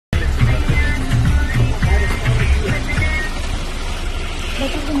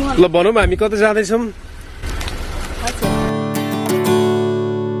ल भनौँ हामी कता जाँदैछौँ?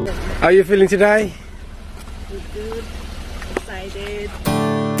 Are you feeling today? Good. Excited.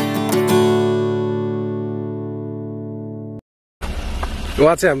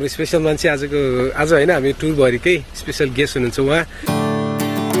 उहाँ चाहिँ हाम्रो स्पेसल मान्छे आज होइन हामी टुरभरिकै स्पेसल गेस्ट हुनुहुन्छ उहाँ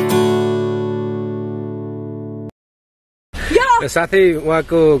साथै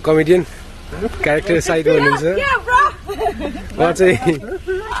उहाँको कमेडियन क्यारेक्टर साइड हुनुहुन्छ उहाँ चाहिँ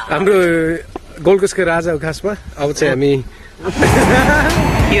हाम्रो गोल्ड कोस्टको राजा हो खासमा अब चाहिँ हामी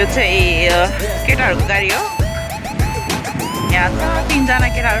यो चाहिँ केटाहरूको गाडी हो यहाँ छ 3 जना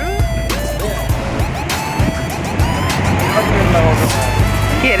केटाहरू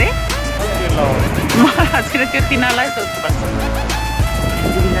के अरे मलाई त्यो तिनीहरूलाई सोध्नुपर्छ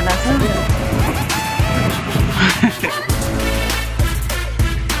तिनजना छ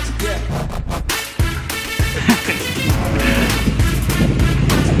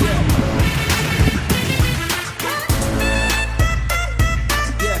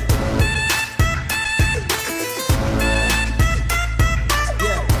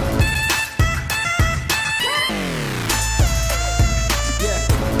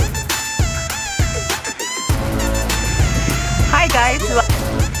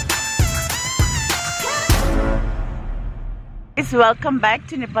Welcome back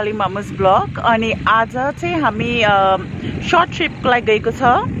to Nepalimamu's vlog. अनि आज चाहिँ हामी short trip को लागि गएको छ.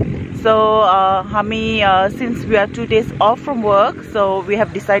 So हामी since we are 2 days off from work, so we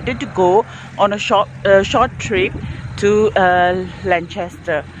have decided to go on a short trip to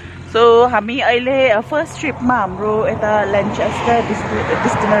Launceston. So हामी अहिले first trip मा हाम्रो यता Launceston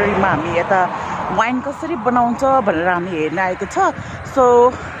Distillery मा हामी यता wine कसरी बनाउँछ भनेर हामी हेर्न आएको छ. So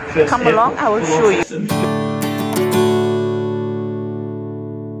come along, I will show you.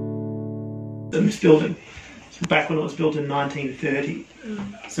 This building, back when it was built in 1930,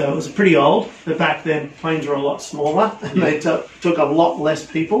 so it was pretty old. But back then, planes were a lot smaller, and they took a lot less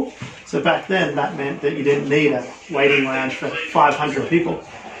people. So back then, that meant that you didn't need a waiting lounge for 500 people.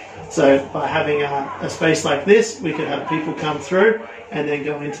 So by having a space like this, we could have people come through and then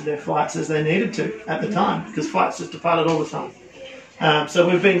go into their flights as they needed to at the time, because flights just departed all the time. So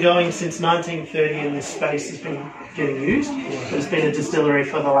we've been going since 1930, and this space has been getting used. It's been a distillery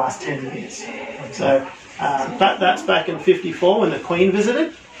for the last 10 years. So that's back in '54 when the Queen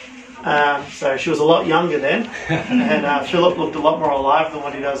visited. So she was a lot younger then, and Philip looked a lot more alive than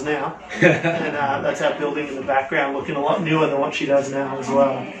what he does now. And that's our building in the background, looking a lot newer than what she does now as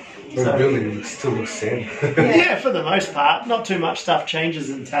well. The building still looks the same. Yeah, for the most part. Not too much stuff changes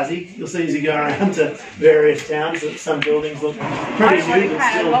in Tassie. You'll see as you go around to various towns that some buildings look pretty new but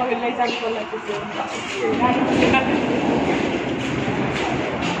still.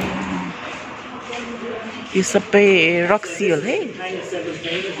 यो सबै रक्सी हो है.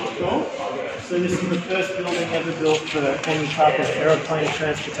 So this is the first building ever built for any type of aeroplane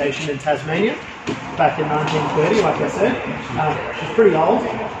transportation in Tasmania, back in 1930, like I said. It's pretty old,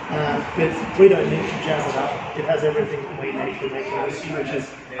 but we don't need to jazz it up. It has everything that we need to make it, which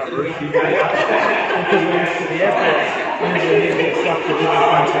is a roof. And because we're next to the airport, whenever we need to get stuff to do in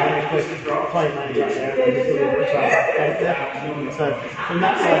Ontario, plane lanes out there, and we put it right there. So from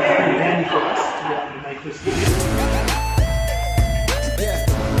that side, it's pretty handy for us to be able to make this.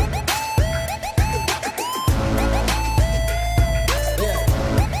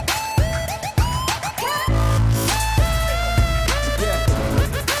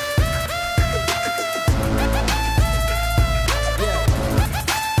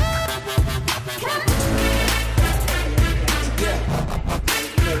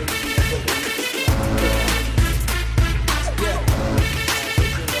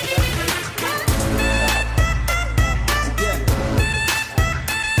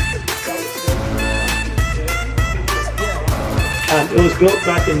 It was built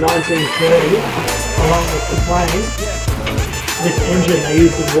back in 1930 along with the plane. This engine they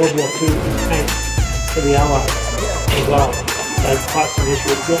used in World War II in tanks for the Allies as well. So it's quite some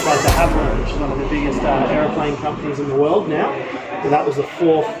history. It's built by De Havilland, which is one of the biggest aeroplane companies in the world now. So that was the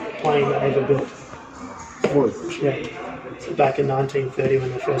 4th plane they ever built. 4th? Yeah. So back in 1930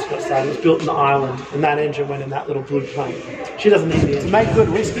 when they first got started. It was built in Ireland, and that engine went in that little blue plane. She doesn't need the engine. To make good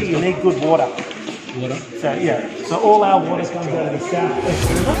whiskey, you need good water. Water? So yeah, so all our water comes out of the south-west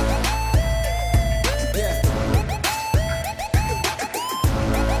river.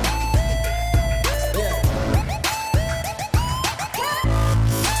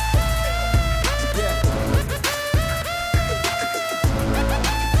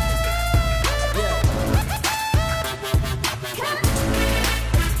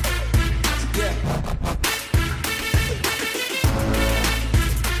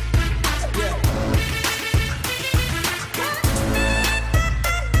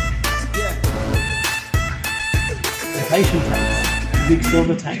 big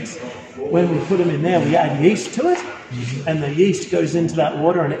silver tanks. When we put them in there, we add yeast to it, and the yeast goes into that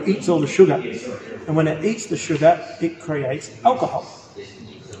water and it eats all the sugar. And when it eats the sugar, it creates alcohol.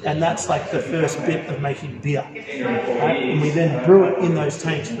 And that's like the first bit of making beer. Right? And we then brew it in those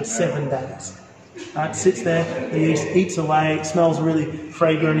tanks for 7 days. It sits there, the yeast eats away, it smells really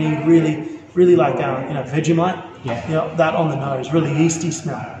fragranty, really like Vegemite. Yeah. That on the nose, really yeasty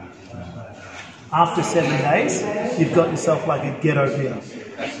smell. After 7 days, you've got yourself like a ghetto beer.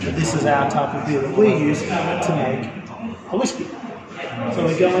 But this is our type of beer that we use to make a whiskey. So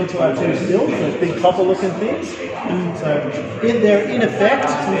we go into our 2 stills, those big copper-looking things. So they're in effect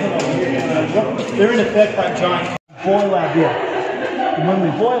like giant boil our beer. And when we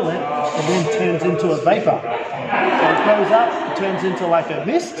boil it, it then turns into a vapor. So it goes up, it turns into like a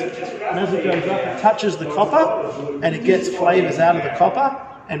mist, and as it goes up, it touches the copper, and it gets flavours out of the copper,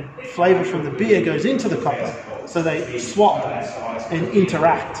 and flavour from the beer goes into the copper. So they swap and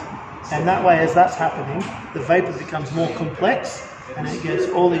interact. And that way, as that's happening, the vapour becomes more complex, and it gets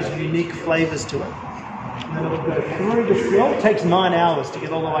all these unique flavours to it. And then it'll go through the still. It takes 9 hours to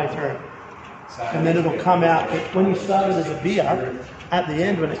get all the way through. And then it'll come out, when you start it as a beer, at the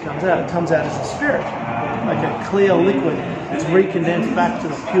end when it comes out as a spirit. Like a clear liquid. It's recondensed back to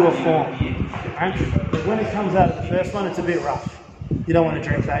the pure form. Right? But when it comes out of the first one, it's a bit rough. You don't want to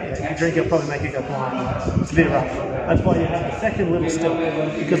drink that yet. If you drink it, it'll probably make you go blind. It's a bit rough. That's why you have the second little still,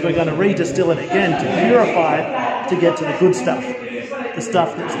 because we're going to redistill it again to purify it to get to the good stuff. The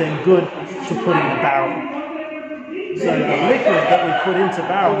stuff that's then good to put in the barrel. So the liquid that we put into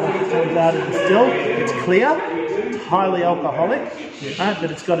barrel, when it comes out of the still, it's clear, it's highly alcoholic, right?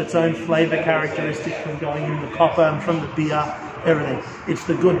 But it's got its own flavour characteristic from going in the copper and from the beer, everything. It's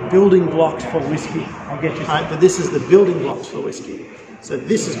the good building blocks for whiskey. I'll get you. Right, but this is the building blocks for whiskey. So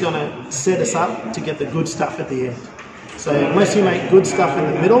this is going to set us up to get the good stuff at the end. So unless you make good stuff in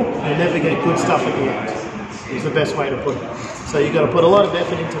the middle, you'll never get good stuff at the end. Is the best way to put it. So you've got to put a lot of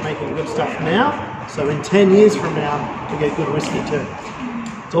effort into making good stuff now, so in 10 years from now, you get good whiskey too.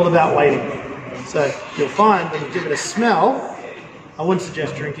 It's all about waiting. So you'll find when you give it a smell, I wouldn't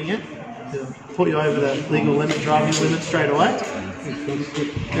suggest drinking it. It'll put you over the legal limit, driving limit straight away.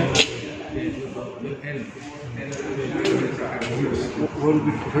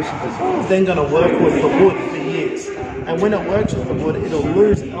 It's then going to work with the wood for years. And when it works with the wood, it'll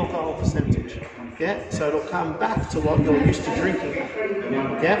lose alcohol percentage. Yeah, so it'll come back to what you're used to drinking.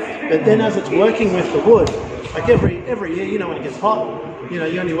 Yeah, but then as it's working with the wood, like every year, when it gets hot, you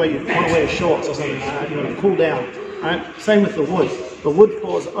only want to wear shorts or something like that. You want to cool down. Right? Same with the wood. The wood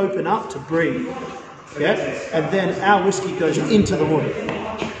pores open up to breathe. Yeah, and then our whiskey goes into the wood.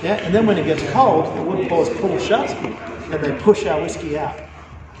 Yeah, and then when it gets cold, the wood pores pull shut, and they push our whiskey out.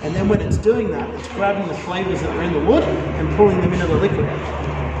 And then when it's doing that, it's grabbing the flavours that are in the wood and pulling them into the liquid.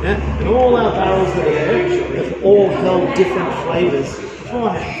 Yeah? And all our barrels that are there have all held different flavours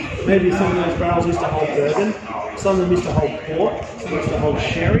beforehand. Maybe some of those barrels used to hold bourbon, some of them used to hold port, some used to hold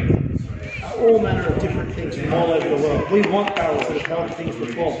sherry, all manner of different things from all over the world. We want barrels that have held things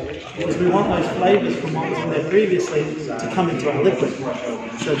before because we want those flavours from what was in there previously to come into our liquid.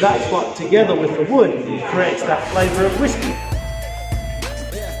 So that's what, together with the wood, creates that flavour of whiskey.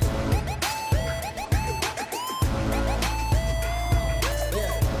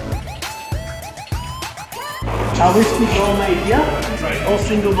 Our whiskey's all made here, all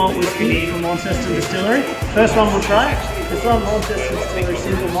single malt whiskey from Launceston Distillery. First one we'll try, it's on Launceston Distillery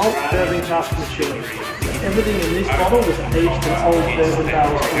single malt bourbon cask maturity. Everything in this bottle was aged in old bourbon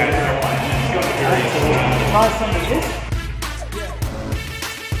barrels. Alright, so we'll try some of this.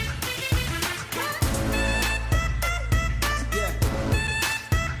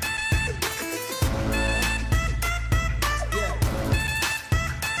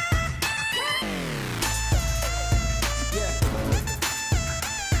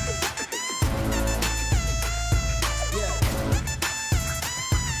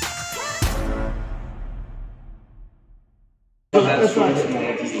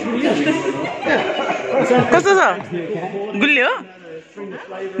 कस्तो छ गुलियो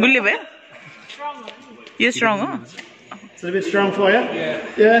गुलियो भयो यो strong हो It's a bit strong for you?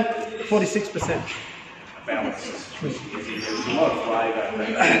 Yeah, 46%.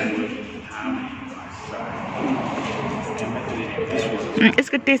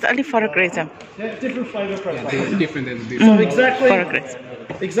 यसको test अलि फरक रहेछ Different flavour profile. Different than this. So exactly फरक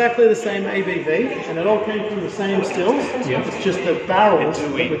the same ABV, and it all came from the same stills. Yeah. It's just the barrels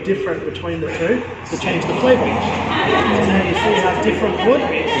that were different between the two to change the flavour. So now you see how different wood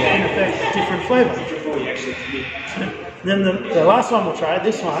can affect different flavour. Then the last one we'll try,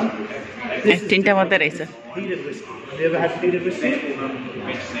 this one, Tinta मात्रै रहेछ Peated whiskey. Have you ever had peated whiskey?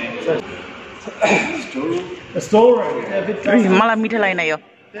 So, a storeroom. Yeah, a bit मलाई मिठो लागेन यो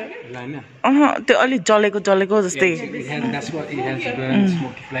त्यो अलि जलेको जस्तै That's what it has, burn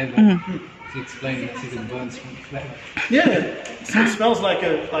smoky flavor. To explain it, it burns smoky flavor. Yeah, it smells like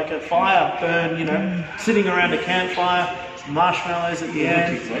a fire burn, you know, sitting around a campfire, marshmallows at the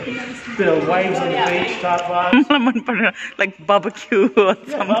end, bit of waves on the beach type vibes. मलाई मन पर्दैन like barbecue or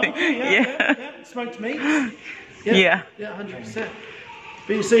something. Yeah. Smoked meat. Yeah. 100%.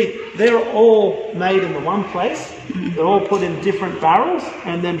 But you see, they're all made in the one place. They're all put in different barrels,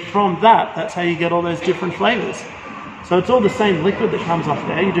 and then from that's how you get all those different flavors. So it's all the same liquid that comes off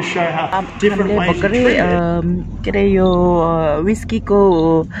there. You just show how different ways you treat it. के यो whiskey को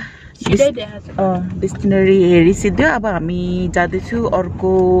distillery हेरिसिद्यो अब हामी जाँदैछु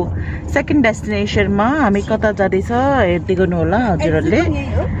अर्को second डेस्टिनेसनमा हामी कता जाँदैछ हेर्दै गर्नु होला हजुरहरुले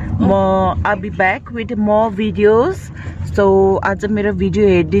I'll be back with more videos. So आज मेरो भिडियो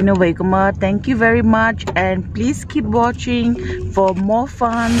हेर्दिनु भएकोमा thank you very much and please keep watching for more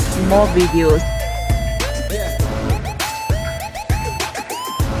fun, more videos.